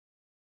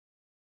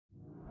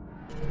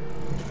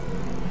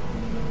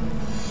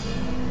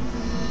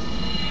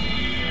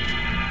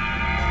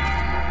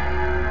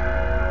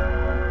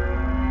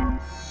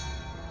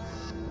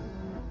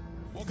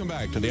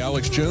To the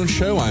Alex Jones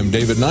Show. I'm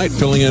David Knight,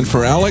 filling in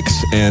for Alex,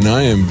 and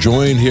I am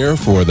joined here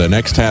for the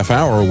next half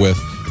hour with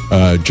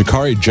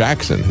Jakari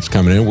Jackson is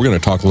coming in. We're going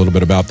to talk a little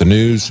bit about the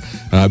news.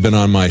 I've been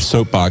on my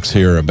soapbox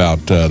here about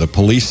the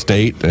police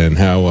state and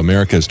how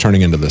America is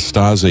turning into the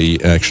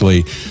Stasi.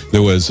 Actually,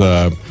 there was,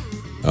 on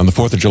the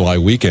 4th of July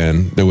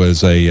weekend, there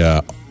was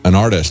an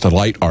artist, a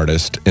light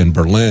artist in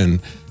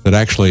Berlin that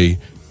actually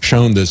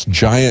shown this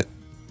giant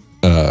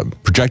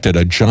projected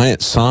a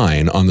giant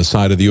sign on the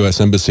side of the U.S.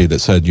 Embassy that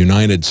said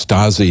United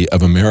Stasi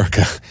of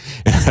America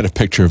and had a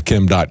picture of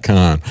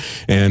Kim.com.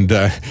 And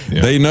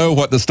they know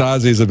what the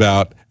Stasi is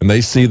about, and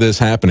they see this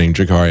happening,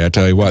 Jakari. I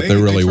tell you what,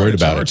 they're really worried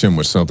about it. Charge him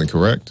with something,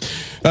 correct?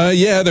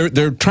 Yeah,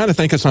 they're trying to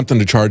think of something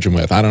to charge him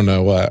with. I don't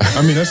know.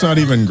 I mean, that's not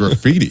even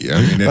graffiti.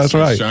 I mean, that's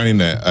right. Shining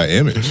that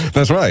image.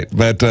 That's right.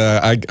 But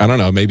I don't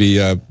know, maybe...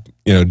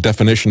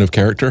 definition of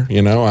character, I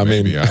mean, I'm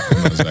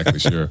not exactly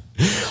sure.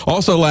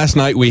 Also, last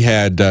night we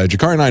had,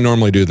 Jakari and I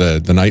normally do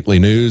the nightly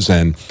news,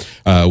 and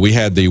we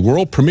had the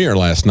world premiere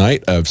last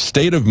night of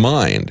State of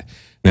Mind.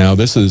 Now,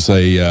 this is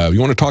you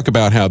want to talk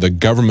about how the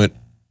government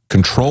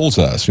controls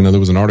us. There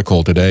was an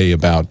article today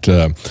about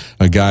a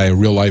guy,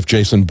 real-life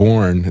Jason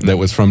Bourne, that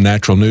was from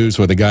Natural News,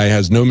 where the guy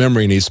has no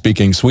memory and he's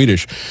speaking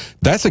Swedish.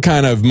 That's the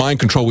kind of mind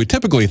control we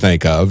typically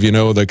think of,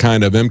 the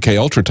kind of MK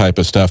Ultra type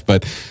of stuff.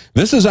 But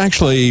this is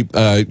actually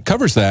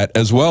covers that,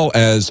 as well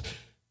as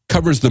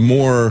covers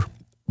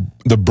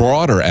the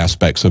broader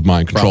aspects of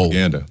mind control.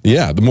 Propaganda.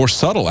 Yeah, the more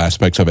subtle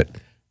aspects of it.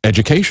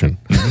 Education,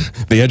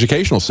 the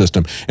educational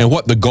system, and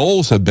what the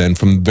goals have been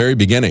from the very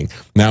beginning.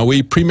 Now,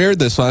 we premiered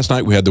this last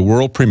night. We had the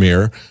world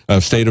premiere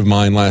of State of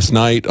Mind last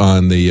night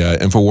on the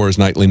Infowars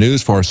Nightly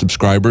News for our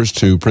subscribers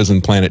to Prison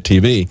Planet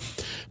TV.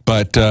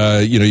 But,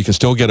 you can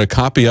still get a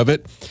copy of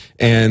it.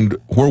 And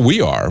where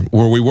we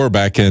were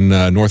back in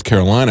North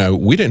Carolina,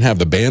 we didn't have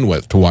the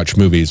bandwidth to watch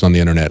movies on the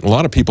internet. A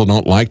lot of people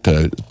don't like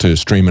to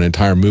stream an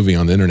entire movie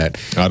on the internet.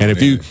 And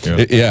if you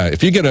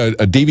get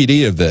a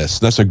DVD of this,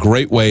 that's a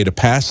great way to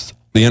pass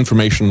the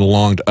information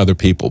along to other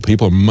people.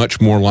 People are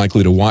much more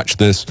likely to watch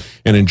this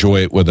and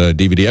enjoy it with a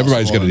DVD.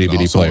 Everybody's got a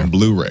DVD player. On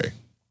Blu-ray.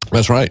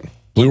 That's right.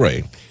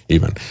 Blu-ray,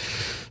 even.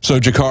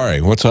 So,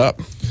 Jakari, what's up?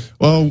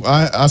 Well,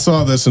 I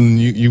saw this, and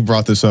you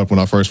brought this up when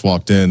I first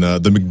walked in,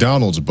 the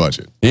McDonald's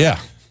budget. Yeah.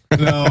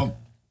 Now,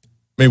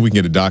 maybe we can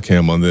get a doc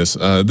cam on this.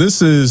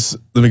 This is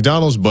the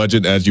McDonald's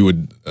budget, as you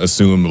would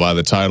assume by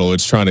the title.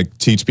 It's trying to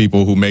teach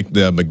people who make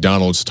the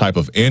McDonald's type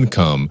of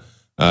income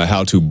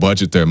how to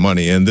budget their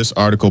money. And this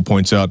article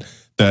points out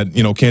that,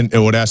 it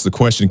would ask the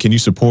question, can you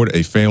support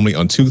a family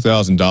on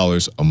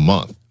 $2,000 a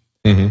month?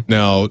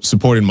 Now,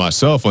 supporting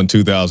myself on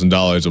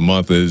 $2,000 a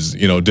month is,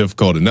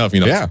 difficult enough.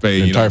 To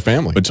pay the entire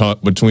family.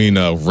 Between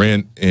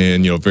rent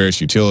and,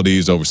 various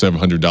utilities, over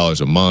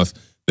 $700 a month,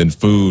 then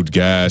food,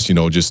 gas,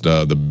 just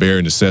the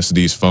bare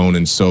necessities, phone,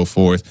 and so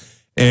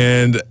forth.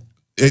 And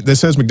it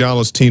says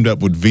McDonald's teamed up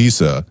with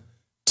Visa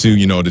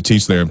to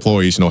teach their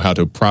employees, how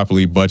to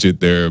properly budget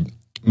their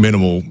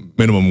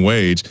minimum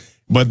wage.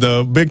 But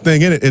the big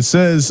thing in it, it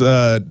says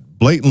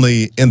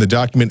blatantly in the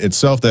document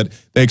itself that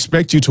they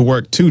expect you to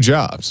work 2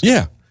 jobs.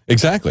 Yeah,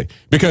 exactly.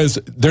 Because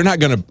they're not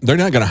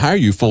gonna hire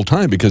you full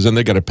time, because then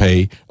they got to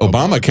pay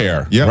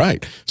Obamacare. Yeah,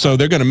 right. So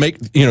they're going to make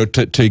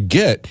to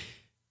get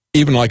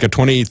even like a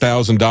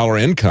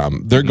 $20,000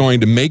 income, they're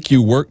going to make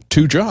you work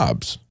 2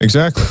 jobs.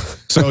 Exactly.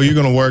 So you're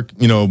going to work,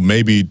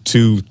 maybe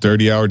 2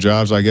 30-hour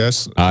jobs, I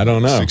guess. I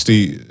don't know.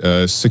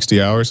 60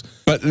 hours.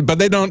 But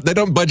they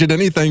don't budget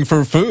anything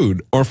for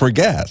food or for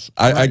gas.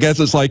 I guess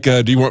it's like,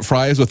 do you want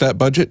fries with that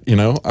budget?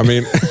 I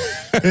mean,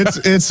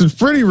 it's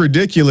pretty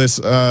ridiculous.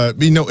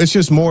 It's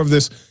just more of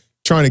this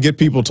trying to get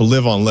people to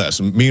live on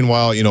less.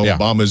 Meanwhile,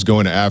 Obama's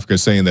going to Africa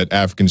saying that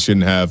Africans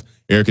shouldn't have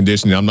air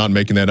conditioning. I'm not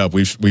making that up.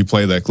 We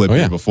played that clip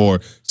here before.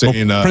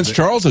 Saying, Prince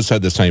Charles has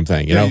said the same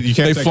thing.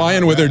 They fly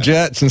in with their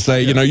jets and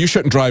say, you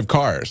shouldn't drive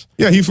cars.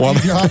 Yeah, he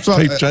hops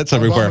off jets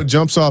everywhere. Obama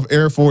jumps off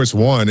Air Force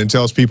One and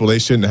tells people they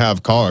shouldn't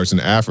have cars in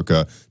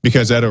Africa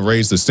because that'll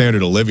raise the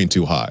standard of living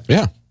too high.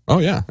 Yeah. Oh,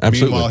 yeah,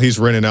 absolutely. Meanwhile, he's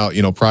renting out,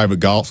 private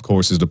golf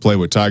courses to play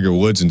with Tiger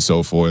Woods and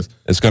so forth.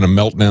 It's going to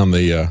melt down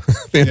the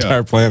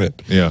entire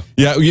planet. Yeah.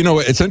 Yeah,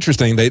 it's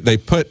interesting. They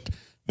put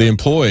the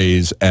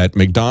employees at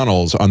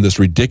McDonald's on this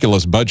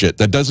ridiculous budget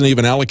that doesn't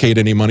even allocate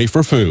any money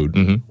for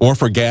food or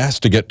for gas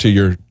to get to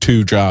your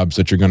 2 jobs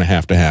that you're going to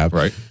have.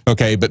 Right.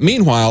 Okay, but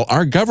meanwhile,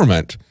 our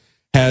government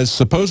has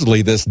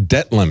supposedly this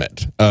debt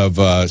limit of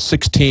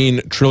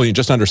 $16 trillion,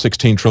 just under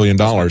 $16 trillion.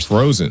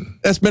 Frozen.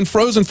 That's been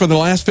frozen for the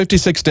last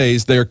 56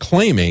 days. They're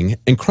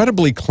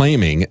incredibly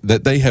claiming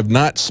that they have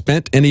not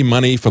spent any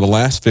money for the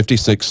last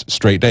 56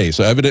 straight days.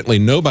 So evidently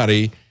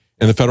nobody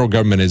in the federal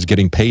government is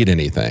getting paid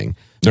anything.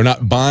 They're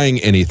not buying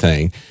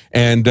anything.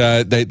 And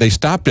they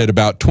stopped at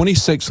about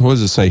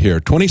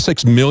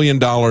 $26 million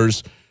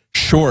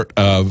short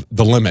of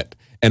the limit.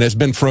 And it's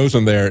been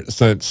frozen there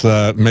since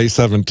May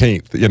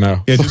 17th, Yeah,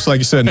 just like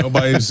you said,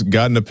 nobody's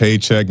gotten a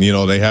paycheck.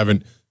 They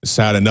haven't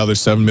had another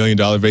 $7 million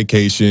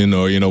vacation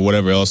or,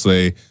 whatever else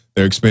they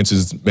their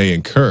expenses may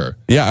incur.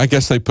 Yeah, I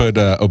guess they put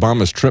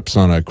Obama's trips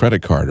on a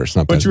credit card or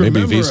something. But you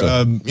maybe remember,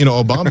 Visa. you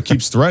know, Obama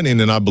keeps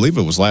threatening, and I believe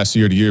it was last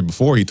year or the year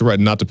before, he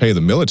threatened not to pay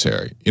the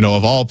military. You know,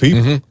 of all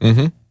people,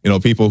 you know,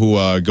 people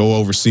who go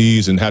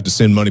overseas and have to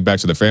send money back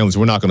to their families,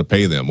 we're not going to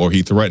pay them, or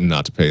he threatened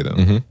not to pay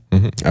them.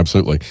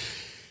 Absolutely.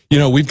 You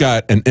know, we've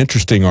got an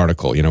interesting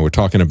article. You know, we're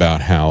talking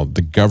about how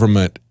the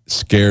government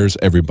scares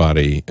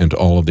everybody into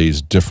all of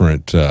these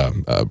different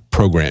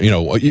programs. You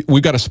know,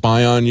 we've got to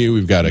spy on you.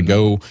 We've got to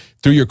go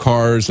through your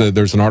cars.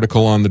 There's an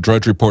article on the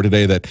Drudge Report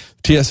today that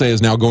TSA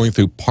is now going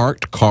through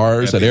parked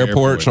cars at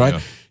airports, right?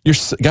 Yeah.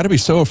 You've got to be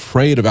so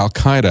afraid of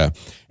Al-Qaeda.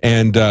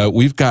 And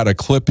we've got a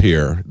clip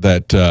here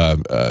that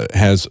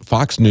has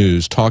Fox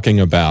News talking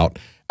about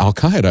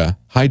Al-Qaeda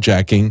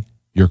hijacking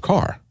your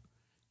car.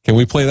 Can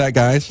we play that,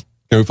 guys?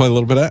 Can we play a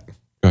little bit of that?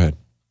 Go ahead.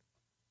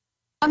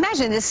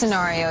 Imagine this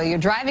scenario. You're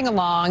driving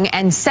along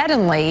and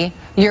suddenly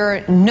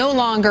you're no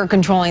longer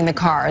controlling the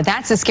car.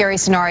 That's a scary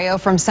scenario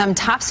from some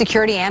top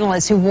security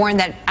analysts who warn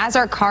that as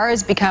our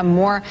cars become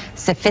more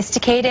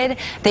sophisticated,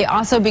 they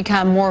also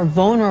become more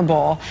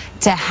vulnerable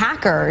to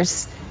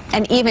hackers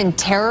and even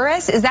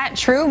terrorists. Is that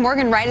true?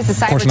 Morgan Wright is a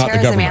cyber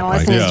terrorism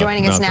analyst and is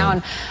joining us now.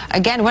 And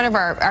again, one of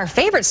our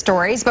favorite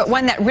stories, but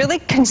one that really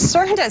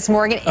concerned us,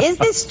 Morgan. Is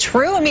this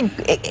true? I mean,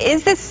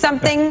 is this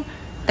something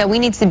that we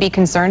need to be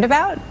concerned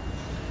about?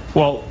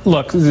 Well,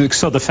 look,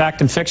 so the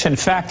fact and fiction.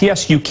 Fact,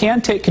 yes, you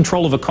can take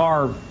control of a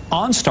car.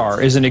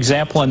 OnStar is an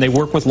example, and they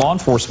work with law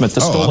enforcement.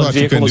 The stolen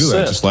vehicle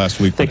assist. Just last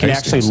week they can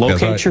actually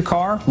locate your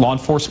car. Law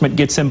enforcement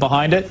gets in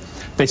behind it.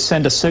 They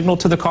send a signal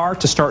to the car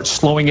to start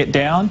slowing it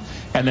down,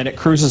 and then it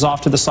cruises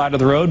off to the side of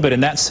the road. But in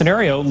that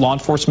scenario, law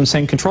enforcement's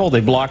in control. They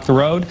block the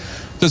road.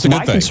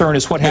 My concern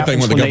is what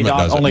happens when they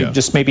not only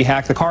just maybe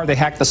hack the car, they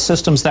hack the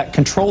systems that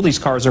control these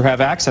cars or have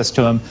access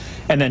to them,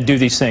 and then do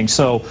these things.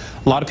 So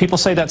a lot of people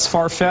say that's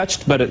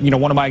far-fetched, but you know,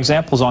 one of my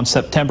examples on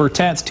September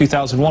 10th,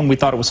 2001, we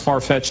thought it was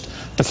far-fetched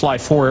to fly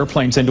 4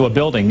 airplanes into a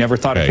building. Never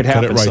thought it could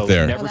happen. Right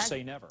there. Never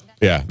say never.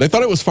 Yeah, they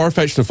thought it was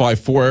far-fetched to fly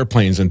 4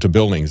 airplanes into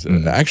buildings.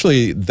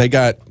 Actually, they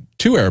got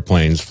 2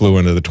 airplanes flew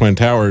into the Twin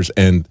Towers,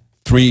 and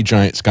 3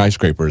 giant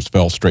skyscrapers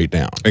fell straight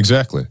down.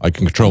 Exactly. Like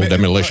controlled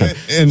demolition.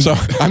 So,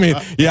 I mean,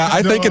 yeah,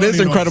 I think it is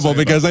incredible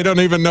because they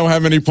don't even know how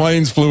many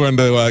planes flew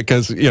into,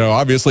 because, you know,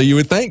 obviously you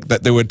would think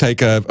that they would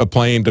take a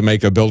plane to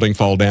make a building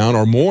fall down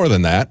or more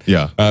than that.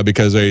 Yeah.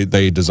 Because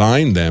they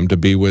designed them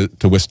to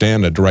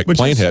withstand a direct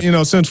plane hit. You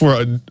know, since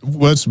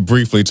let's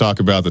briefly talk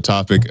about the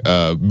topic.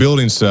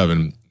 Building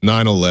 7,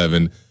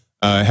 9/11,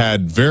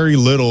 had very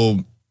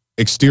little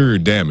exterior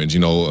damage, you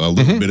know, a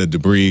little bit of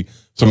debris,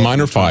 some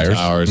minor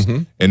fires,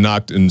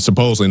 and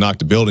supposedly knocked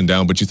the building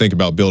down. But you think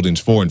about buildings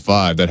 4 and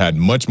 5 that had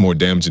much more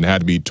damage and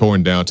had to be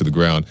torn down to the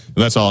ground. And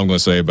that's all I'm going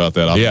to say about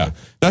that. Yeah,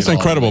 that's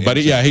incredible. But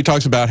yeah, he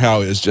talks about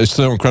how it's just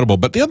so incredible.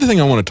 But the other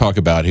thing I want to talk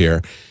about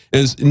here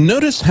is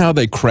notice how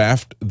they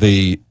craft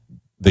the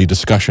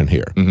discussion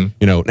here. You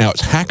know, now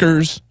it's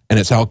hackers and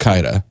it's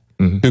Al-Qaeda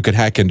who could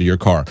hack into your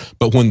car.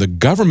 But when the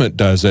government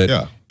does it,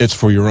 it's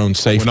for your own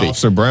safety. When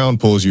Officer Brown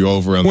pulls you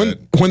over on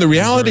when the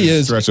reality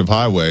is stretch of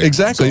highway,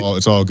 exactly,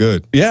 it's all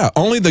good. Yeah,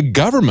 only the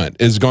government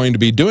is going to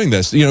be doing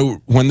this. You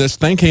know, when this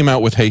thing came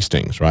out with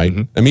Hastings, right?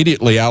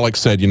 Immediately, Alex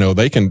said, you know,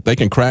 they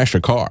can crash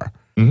a car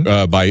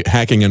by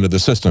hacking into the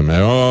system.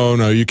 And, oh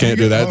no, you can't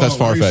do that. That's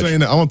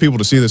far-fetched. I want people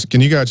to see this.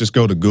 Can you guys just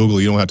go to Google?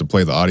 You don't have to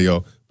play the audio,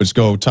 but just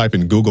go type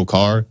in Google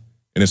car,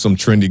 and it's some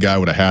trendy guy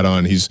with a hat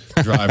on. He's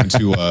driving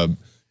to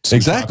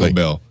exactly.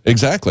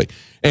 Exactly.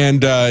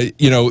 And,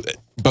 you know,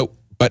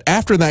 but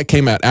after that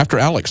came out, after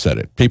Alex said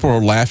it, people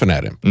were laughing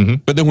at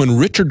him. But then when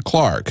Richard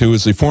Clark, who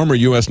is the former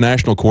U.S.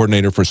 National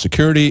Coordinator for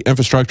Security,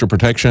 Infrastructure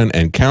Protection,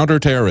 and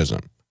Counterterrorism,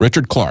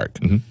 Richard Clark,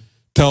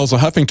 tells the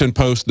Huffington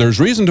Post,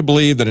 there's reason to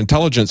believe that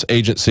intelligence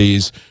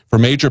agencies for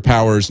major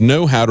powers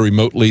know how to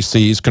remotely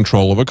seize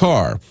control of a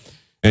car.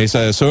 And he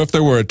says, so if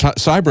there were a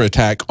cyber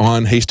attack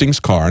on Hastings'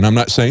 car, and I'm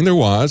not saying there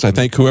was, I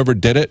think whoever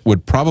did it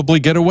would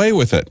probably get away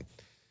with it.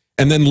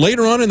 And then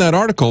later on in that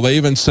article, they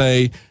even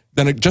say,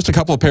 then just a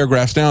couple of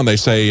paragraphs down, they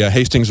say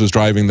Hastings was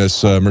driving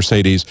this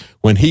Mercedes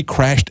when he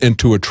crashed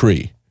into a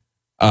tree.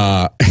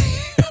 I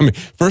mean,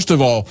 first of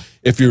all,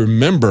 if you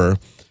remember,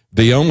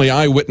 the only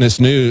eyewitness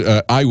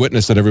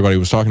that everybody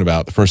was talking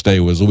about the first day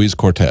was Luis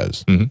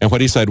Cortez. And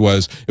what he said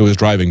was it was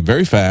driving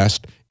very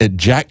fast, it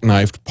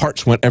jackknifed,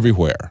 parts went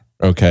everywhere,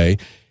 okay?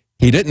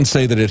 He didn't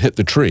say that it hit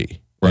the tree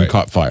and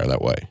caught fire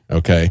that way,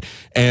 okay?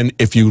 And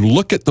if you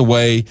look at the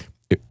way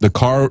the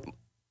car...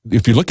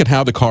 If you look at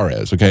how the car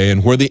is, okay,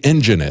 and where the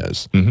engine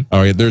is, all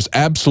right, there's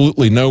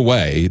absolutely no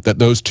way that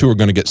those two are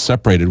going to get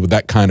separated with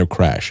that kind of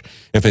crash.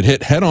 If it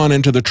hit head-on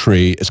into the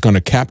tree, it's going to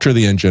capture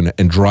the engine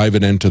and drive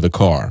it into the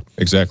car.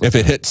 Exactly. If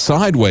it hit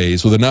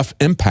sideways with enough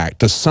impact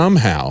to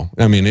somehow,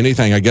 I mean,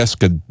 anything I guess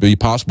could be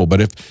possible, but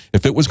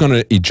if it was going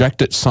to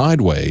eject it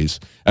sideways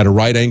at a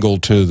right angle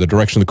to the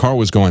direction the car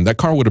was going, that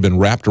car would have been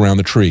wrapped around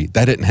the tree.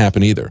 That didn't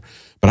happen either.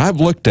 But I've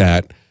looked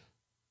at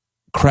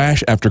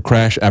crash after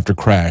crash after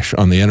crash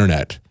on the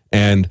internet.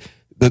 And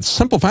the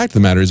simple fact of the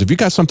matter is if you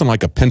got something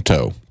like a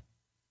Pinto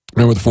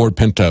Remember the Ford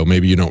Pinto?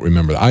 Maybe you don't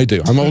remember that. I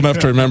do. I'm old enough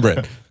to remember it.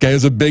 Okay, it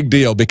was a big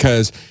deal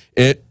because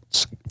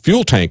its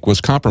fuel tank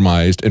was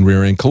compromised in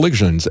rear-end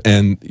collisions,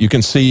 and you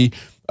can see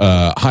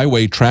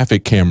highway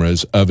traffic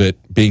cameras of it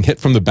being hit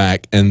from the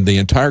back, and the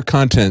entire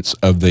contents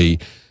of the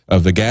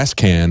gas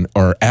can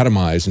are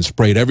atomized and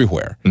sprayed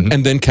everywhere,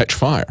 and then catch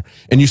fire.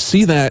 And you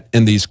see that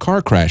in these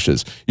car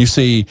crashes. You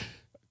see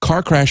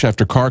car crash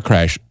after car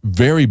crash,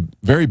 very,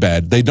 very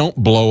bad. They don't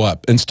blow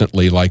up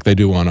instantly like they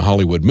do on a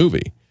Hollywood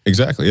movie.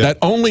 Exactly. Yeah. That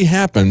only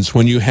happens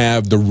when you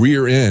have the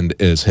rear end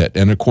is hit.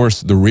 And, of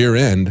course, the rear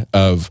end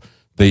of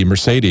the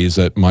Mercedes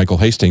that Michael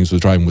Hastings was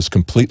driving was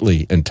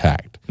completely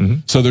intact.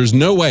 So there's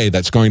no way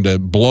that's going to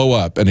blow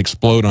up and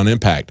explode on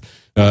impact.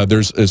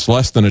 It's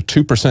less than a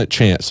 2%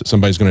 chance that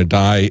somebody's going to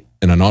die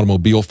in an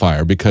automobile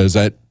fire, because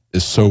that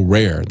is so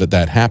rare that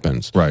that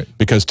happens. Right.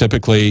 Because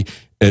typically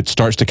it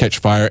starts to catch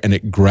fire and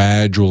it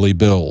gradually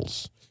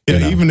builds.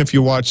 Yeah, even if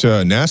you watch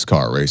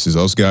NASCAR races,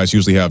 those guys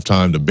usually have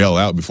time to bail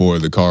out before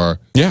the car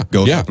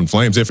goes up in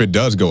flames, if it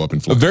does go up in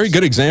flames. A very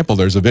good example,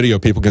 there's a video,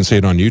 people can see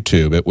it on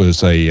YouTube. It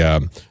was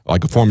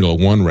like a Formula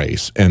One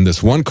race, and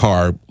this one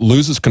car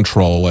loses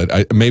control.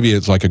 Maybe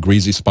it's like a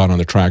greasy spot on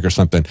the track or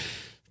something.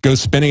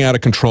 Goes spinning out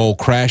of control,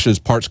 crashes,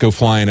 parts go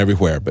flying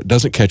everywhere, but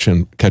doesn't catch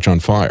on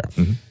fire.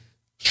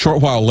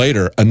 Short while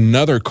later,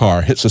 another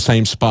car hits the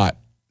same spot,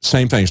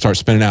 same thing, starts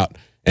spinning out,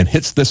 and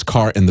hits this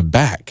car in the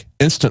back.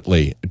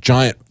 Instantly, a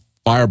giant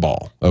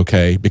fireball,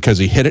 okay, because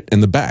he hit it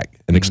in the back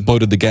and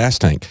exploded the gas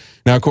tank.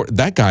 Now, of course,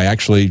 that guy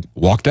actually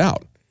walked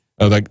out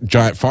of that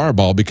giant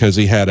fireball because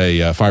he had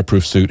a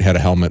fireproof suit, had a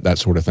helmet, that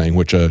sort of thing,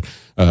 which a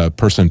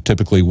person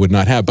typically would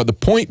not have. But the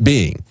point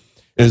being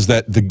is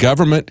that the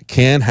government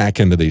can hack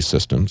into these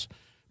systems.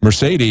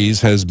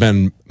 Mercedes has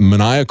been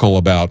maniacal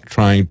about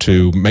trying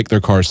to make their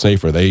cars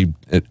safer. They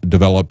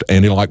developed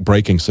anti-lock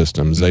braking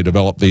systems. They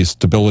developed these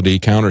stability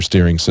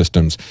counter-steering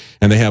systems.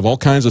 And they have all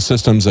kinds of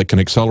systems that can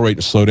accelerate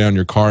and slow down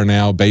your car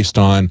now based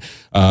on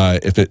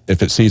if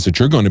it sees that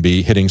you're going to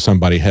be hitting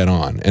somebody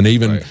head-on. And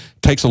even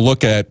takes a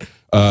look at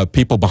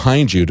people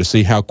behind you to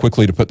see how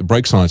quickly to put the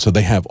brakes on. So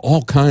they have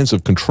all kinds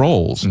of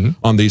controls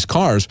on these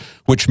cars,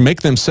 which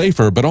make them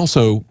safer, but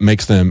also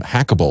makes them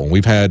hackable.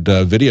 We've had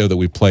video that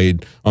we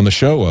played on the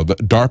show of a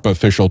DARPA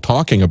official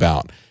talking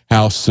about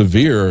how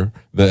severe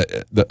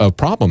a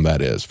problem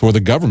that is for the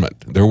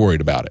government. They're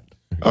worried about it.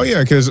 Oh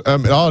yeah, because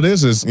all it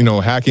is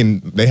hacking.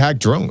 They hack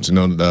drones. I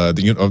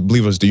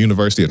believe it was the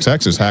University of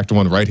Texas hacked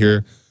one right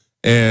here.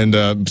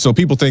 And so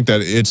people think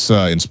that it's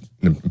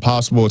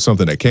impossible. It's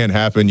something that can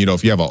happen.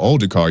 If you have an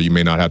older car, you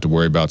may not have to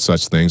worry about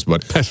such things.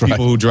 But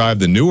people who drive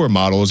the newer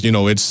models,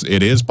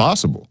 it is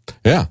possible.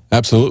 Yeah,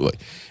 absolutely.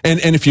 And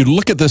if you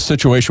look at this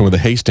situation with the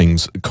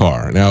Hastings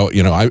car, now,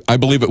 I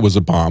believe it was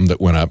a bomb that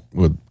went up,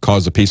 would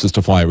cause the pieces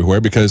to fly everywhere,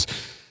 because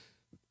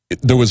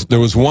there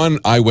was one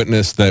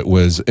eyewitness that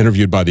was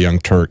interviewed by the Young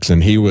Turks,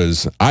 and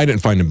I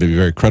didn't find him to be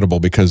very credible,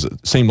 because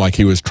it seemed like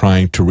he was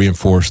trying to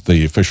reinforce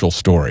the official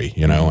story,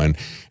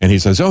 and he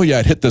says, oh yeah,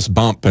 it hit this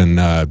bump, and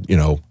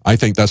I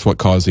think that's what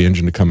caused the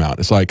engine to come out.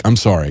 It's like, I'm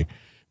sorry,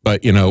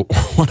 but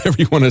whatever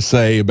you want to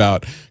say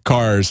about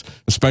cars,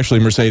 especially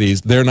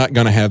Mercedes, they're not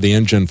going to have the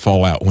engine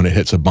fall out when it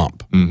hits a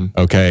bump.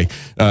 Okay,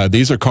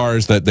 these are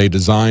cars that they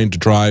designed to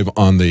drive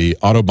on the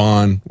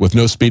Autobahn with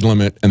no speed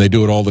limit, and they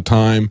do it all the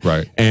time.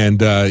 Right.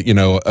 And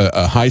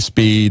a high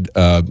speed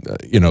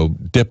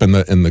dip in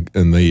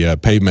the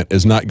pavement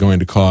is not going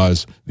to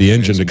cause the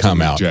engine to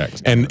come out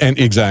and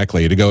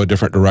exactly to go a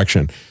different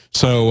direction.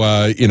 So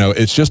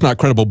it's just not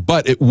credible.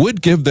 But it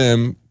would give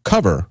them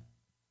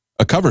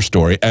a cover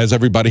story, as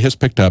everybody has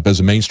picked up, as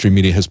the mainstream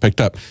media has picked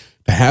up,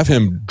 to have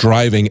him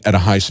driving at a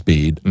high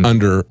speed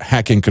under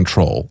hacking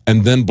control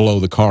and then blow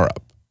the car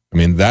up. I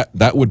mean,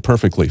 that would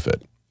perfectly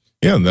fit.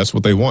 Yeah, and that's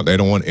what they want. They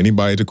don't want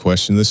anybody to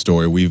question the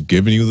story. We've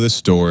given you this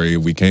story.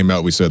 We came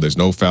out, we said there's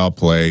no foul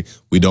play.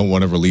 We don't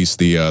want to release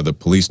the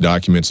police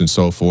documents and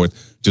so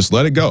forth. Just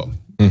let it go.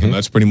 And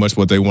that's pretty much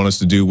what they want us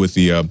to do with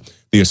the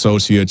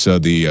associates,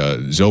 the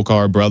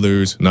Jakari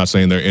brothers. Not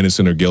saying they're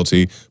innocent or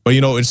guilty, but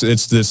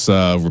it's this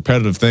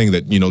repetitive thing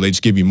that they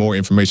just give you more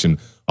information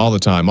all the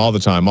time,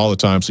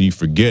 so you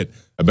forget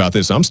about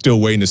this. I'm still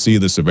waiting to see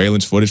the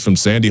surveillance footage from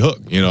Sandy Hook.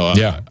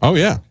 Yeah. Oh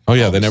yeah.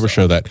 They never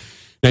show that.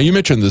 Now, you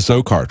mentioned the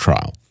Jakari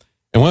trial,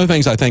 and one of the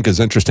things I think is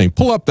interesting.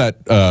 Pull up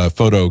that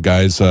photo,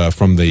 guys,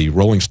 from the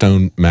Rolling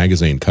Stone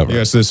magazine cover.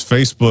 Yes, this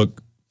Facebook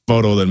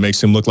photo that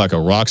makes him look like a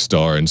rock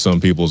star in some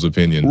people's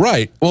opinion.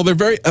 Right. Well, they're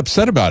very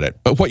upset about it.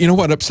 But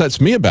what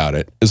upsets me about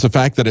it is the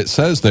fact that it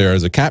says there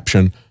as a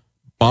caption,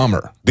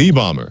 bomber. The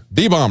bomber.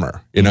 The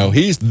bomber.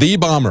 He's the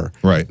bomber.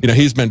 Right.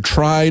 He's been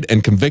tried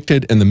and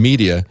convicted in the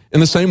media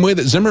in the same way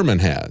that Zimmerman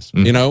has.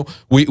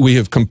 We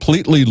have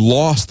completely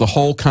lost the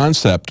whole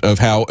concept of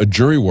how a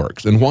jury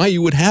works and why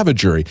you would have a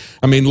jury.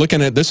 I mean,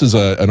 looking at this is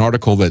an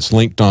article that's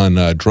linked on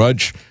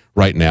Drudge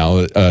right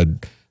now.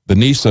 The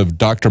niece of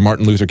Dr.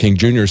 Martin Luther King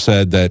Jr.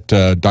 said that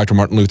Dr.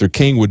 Martin Luther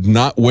King would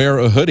not wear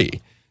a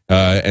hoodie.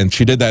 And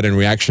she did that in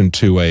reaction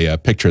to a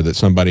picture that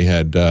somebody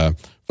had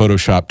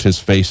photoshopped his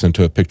face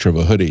into a picture of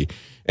a hoodie.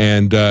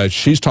 And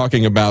she's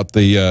talking about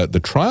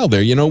the trial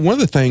there. You know, one of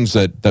the things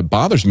that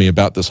bothers me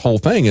about this whole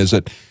thing is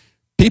that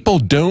people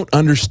don't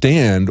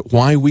understand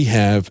why we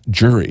have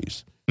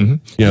juries. You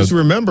know, just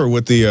remember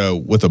with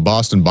the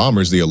Boston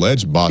bombers, the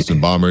alleged Boston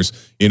bombers,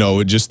 you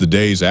know, just the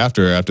days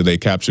after they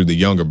captured the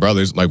younger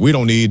brothers, like we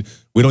don't need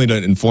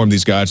to inform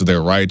these guys of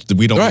their rights.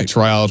 We don't need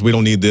trials. We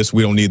don't need this.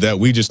 We don't need that.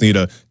 We just need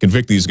to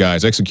convict these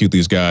guys, execute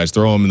these guys,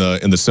 throw them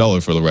in the cellar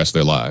for the rest of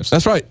their lives.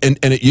 That's right. And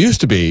it used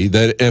to be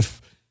that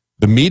if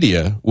the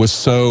media was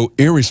so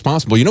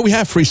irresponsible, you know, we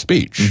have free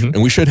speech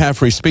and we should have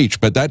free speech,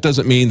 but that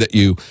doesn't mean that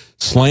you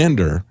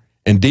slander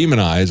and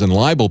demonize and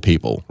libel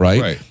people,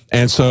 right?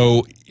 And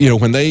so, you know,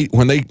 when they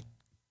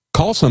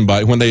call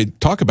somebody, when they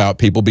talk about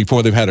people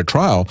before they've had a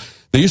trial,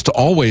 they used to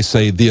always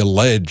say the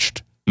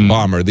alleged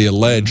bomber, the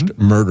alleged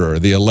murderer,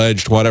 the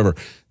alleged whatever.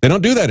 They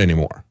don't do that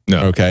anymore.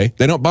 No. Okay?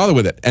 They don't bother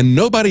with it. And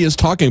nobody is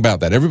talking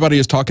about that. Everybody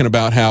is talking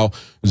about how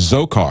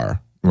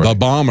Zokar, the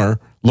bomber,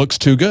 looks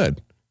too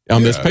good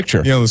on this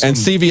picture. You know, and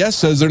CVS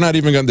says they're not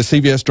even going, the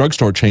CVS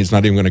drugstore chain's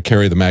not even going to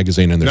carry the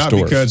magazine in their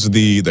stores. Not because of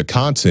the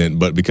content,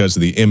 but because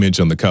of the image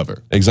on the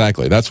cover.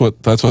 Exactly. That's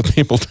what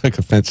people take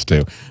offense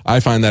to.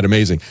 I find that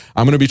amazing.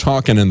 I'm going to be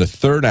talking in the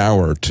third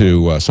hour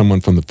to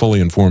someone from the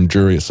Fully Informed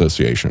Jury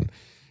Association.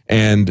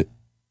 And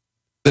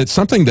it's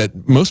something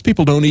that most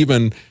people don't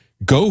even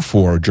go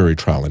for a jury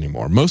trial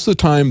anymore. Most of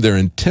the time they're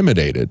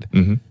intimidated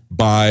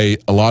by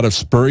a lot of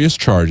spurious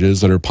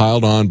charges that are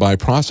piled on by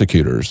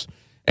prosecutors.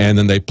 And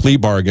then they plea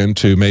bargain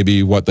to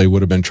maybe what they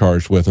would have been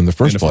charged with in the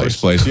first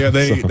place. Yeah,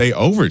 they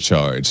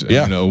overcharge.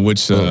 You know,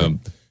 which you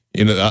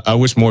know, I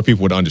wish more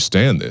people would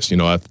understand this. You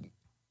know, I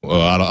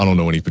don't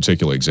know any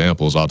particular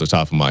examples off the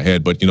top of my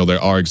head, but you know,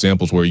 there are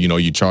examples where you know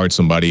you charge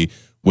somebody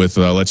with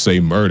let's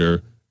say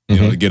murder, you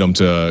know, to get them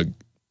to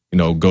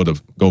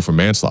go for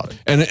manslaughter.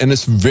 And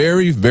it's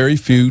very, very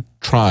few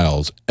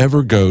trials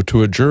ever go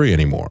to a jury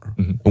anymore.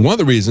 And one of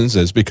the reasons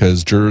is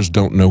because jurors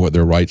don't know what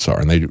their rights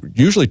are, and they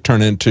usually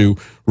turn into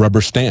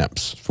rubber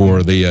stamps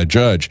for the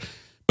judge.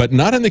 But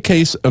not in the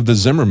case of the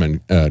Zimmerman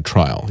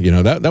trial. You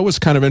know, that was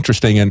kind of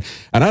interesting. And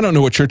I don't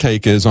know what your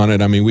take is on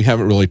it. I mean, we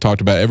haven't really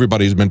talked about it.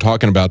 Everybody's been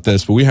talking about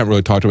this, but we haven't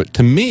really talked about it.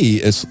 To me,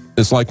 it's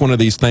like one of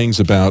these things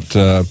about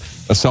a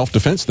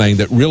self-defense thing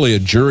that really a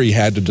jury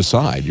had to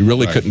decide. You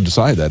really couldn't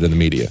decide that in the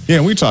media. Yeah,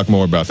 and we talk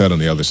more about that on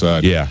the other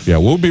side. Yeah,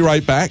 we'll be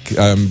right back.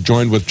 I'm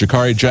joined with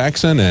Jakari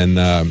Jackson, and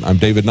I'm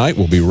David Knight.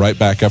 We'll be right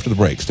back after the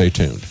break. Stay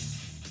tuned.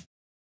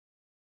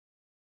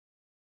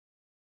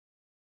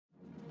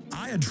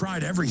 I had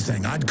tried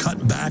everything. I'd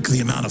cut back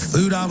the amount of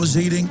food I was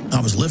eating. I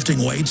was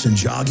lifting weights and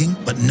jogging,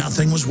 but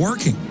nothing was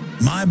working.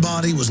 My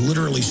body was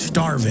literally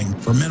starving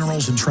for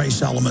minerals and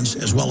trace elements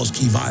as well as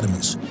key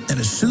vitamins. And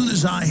as soon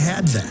as I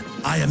had that,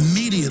 I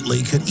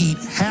immediately could eat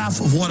half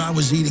of what I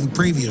was eating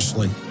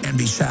previously and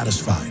be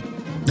satisfied.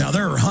 Now,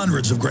 there are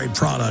hundreds of great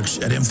products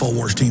at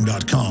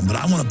InfoWarsTeam.com, but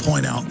I want to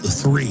point out the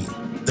 3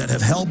 that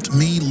have helped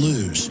me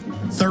lose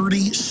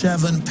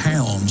 37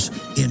 pounds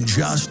in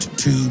just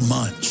 2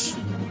 months.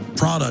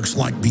 Products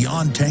like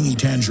Beyond Tangy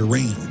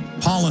Tangerine,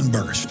 Pollen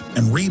Burst,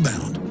 and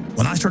Rebound.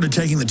 When I started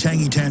taking the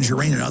Tangy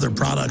Tangerine and other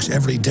products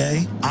every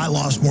day, I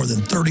lost more than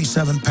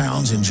 37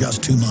 pounds in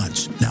just 2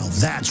 months. Now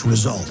that's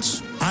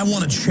results. I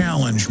want to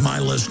challenge my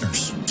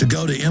listeners to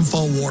go to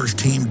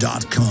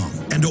InfoWarsTeam.com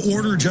and to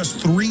order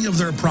just 3 of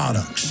their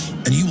products,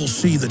 and you will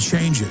see the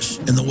changes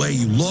in the way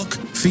you look,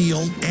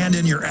 feel, and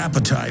in your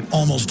appetite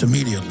almost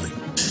immediately.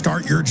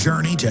 Start your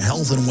journey to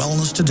health and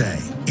wellness today.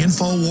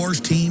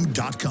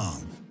 InfoWarsTeam.com.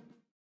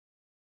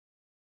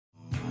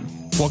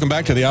 Welcome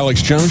back to the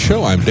Alex Jones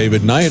Show. I'm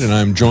David Knight, and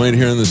I'm joined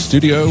here in the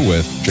studio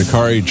with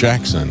Jakari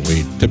Jackson.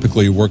 We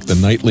typically work the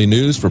nightly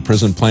news for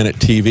Prison Planet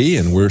TV,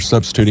 and we're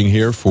substituting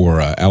here for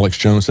Alex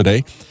Jones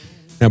today.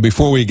 Now,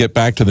 before we get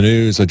back to the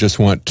news, I just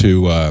want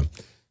to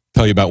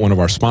tell you about one of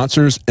our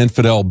sponsors,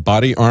 Infidel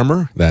Body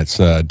Armor. That's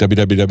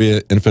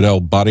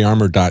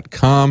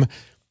www.infidelbodyarmor.com.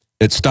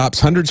 It stops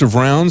hundreds of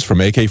rounds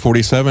from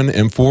AK-47,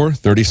 M4,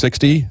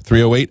 3060,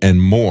 308, and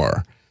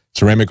more.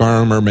 Ceramic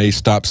armor may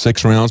stop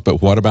 6 rounds,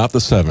 but what about the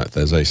 7th,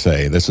 as they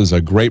say? This is a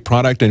great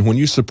product, and when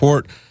you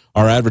support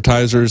our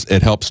advertisers,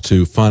 it helps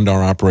to fund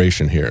our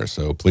operation here.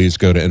 So please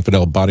go to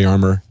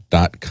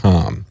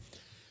infidelbodyarmor.com.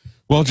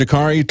 Well,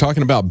 Jakari,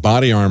 talking about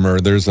body armor,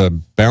 there's a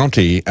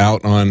bounty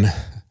out on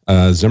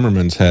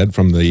Zimmerman's head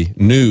from the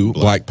new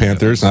Black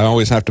Panthers. I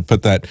always have to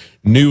put that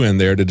new in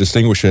there to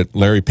distinguish it.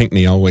 Larry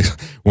Pinckney always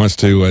wants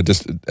to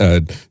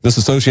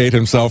disassociate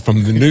himself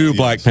from the new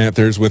Black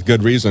Panthers with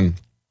good reason.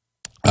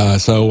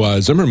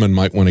 So Zimmerman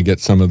might want to get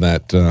some of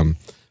that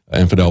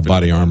Infidel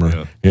body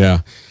armor. Yeah.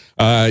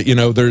 You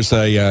know, there's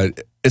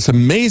it's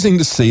amazing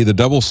to see the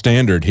double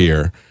standard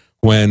here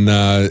when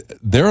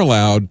they're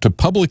allowed to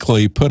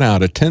publicly put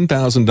out a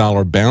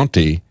 $10,000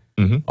 bounty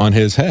on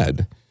his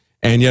head.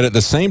 And yet at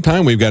the same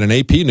time, we've got an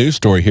AP news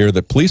story here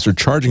that police are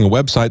charging a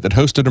website that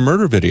hosted a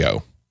murder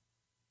video.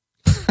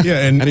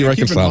 Yeah, and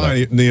keep in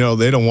mind, you know,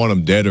 they don't want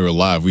him dead or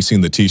alive. We've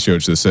seen the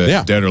T-shirts that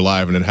says dead or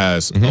alive, and it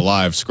has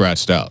alive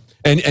scratched out.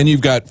 And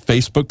you've got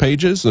Facebook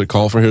pages that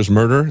call for his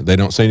murder. They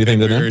don't say anything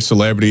to them. Various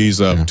celebrities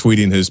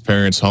tweeting his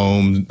parents'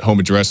 home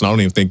address, and I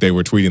don't even think they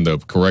were tweeting the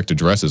correct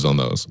addresses on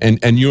those.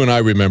 And you and I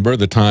remember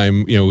the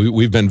time,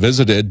 we've been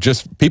visited.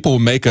 Just people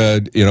make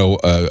a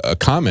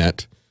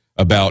comment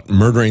about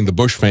murdering the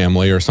Bush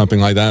family or something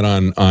like that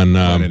on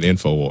Planet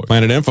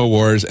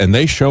Infowars, and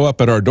they show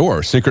up at our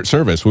door. Secret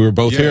Service. We were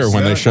both here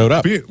when they showed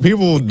up.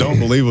 People don't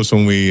believe us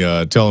when we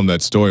tell them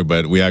that story,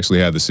 but we actually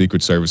had the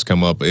Secret Service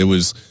come up.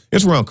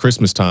 It's around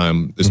Christmas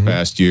time this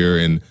past year,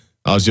 and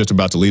I was just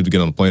about to leave to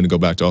get on a plane to go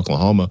back to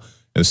Oklahoma,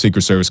 and the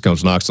Secret Service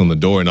comes, knocks on the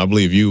door, and I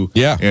believe you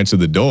answered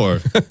the door.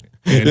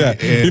 And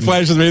he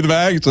flashes me the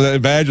badge. So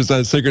that badge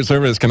says Secret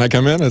Service. Can I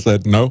come in? I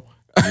said no.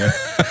 Yeah.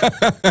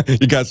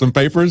 You got some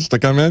papers to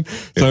come in?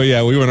 So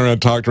yeah, we went around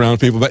and talked around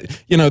with people, but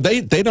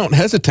they don't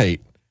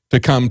hesitate to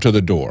come to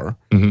the door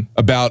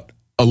about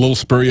a little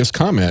spurious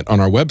comment on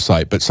our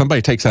website, but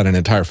somebody takes out an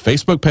entire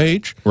Facebook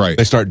page. Right.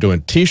 They start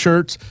doing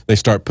T-shirts. They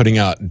start putting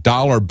out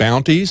dollar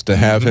bounties to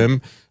have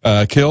him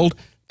killed.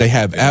 They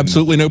have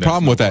absolutely no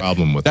problem with that.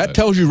 That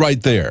tells you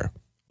right there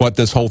what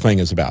this whole thing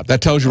is about.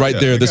 That tells you right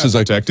there. This is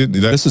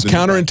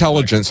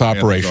counterintelligence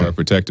operation.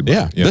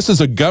 This is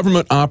a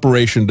government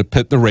operation to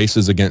pit the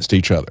races against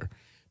each other.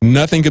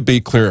 Nothing could be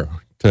clearer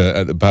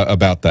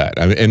about that.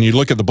 And you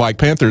look at the Black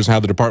Panthers, how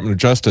the Department of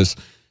Justice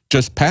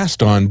just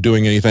passed on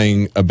doing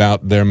anything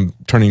about them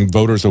turning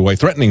voters away,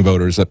 threatening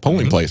voters at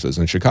polling places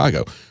in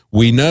Chicago.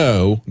 We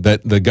know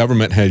that the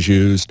government has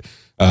used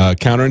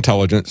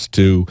counterintelligence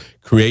to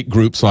create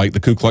groups like the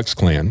Ku Klux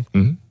Klan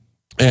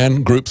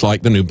and groups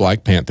like the New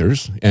Black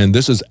Panthers, and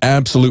this is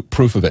absolute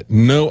proof of it.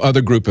 No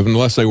other group,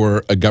 unless they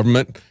were a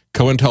government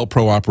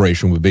COINTELPRO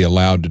operation, would be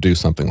allowed to do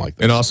something like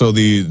this. And also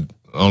I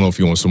don't know if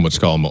you want so much to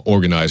call them an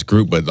organized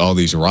group, but all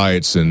these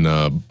riots, and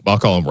I'll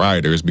call them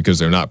rioters because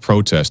they're not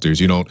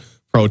protesters. You don't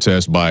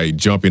protest by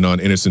jumping on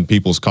innocent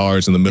people's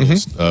cars in the middle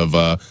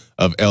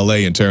of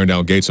L.A. and tearing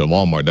down gates of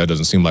Walmart. That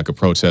doesn't seem like a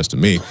protest to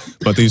me.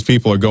 But these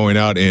people are going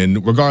out,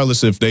 and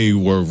regardless if they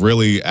were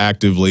really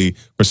actively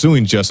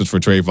pursuing justice for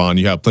Trayvon,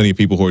 you have plenty of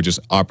people who are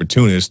just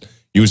opportunists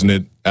using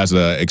it as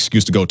an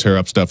excuse to go tear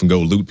up stuff and go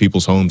loot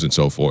people's homes and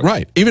so forth.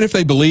 Right. Even if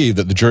they believe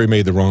that the jury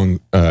made the wrong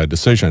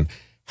decision,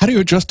 how do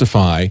you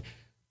justify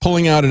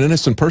pulling out an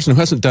innocent person who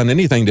hasn't done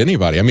anything to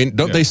anybody? I mean,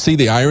 don't they see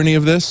the irony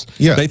of this?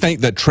 Yeah. They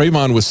think that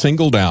Trayvon was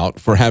singled out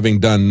for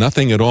having done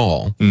nothing at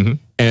all,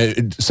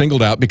 and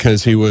singled out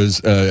because he was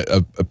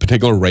a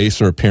particular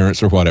race or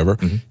appearance or whatever.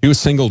 He was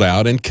singled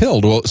out and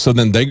killed. Well, so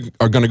then they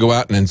are going to go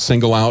out and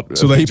single out people?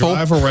 So they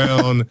drive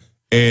around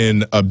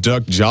and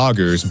abduct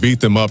joggers, beat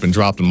them up, and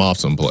drop them off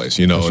someplace,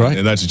 That's right.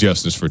 And that's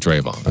justice for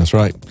Trayvon. That's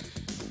right.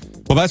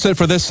 Well, that's it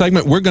for this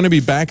segment. We're going to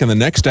be back in the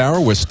next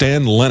hour with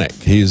Stan Lennick.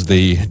 He's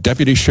the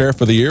Deputy Sheriff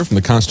of the Year from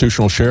the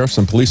Constitutional Sheriffs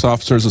and Police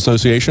Officers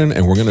Association,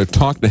 and we're going to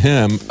talk to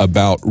him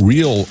about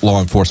real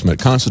law enforcement,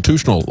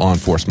 constitutional law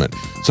enforcement.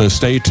 So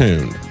stay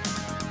tuned.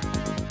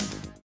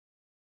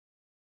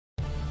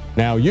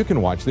 Now you can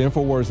watch the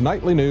Infowars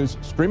Nightly News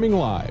streaming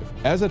live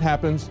as it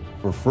happens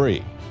for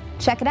free.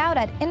 Check it out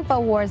at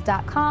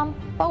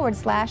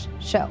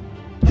Infowars.com/show.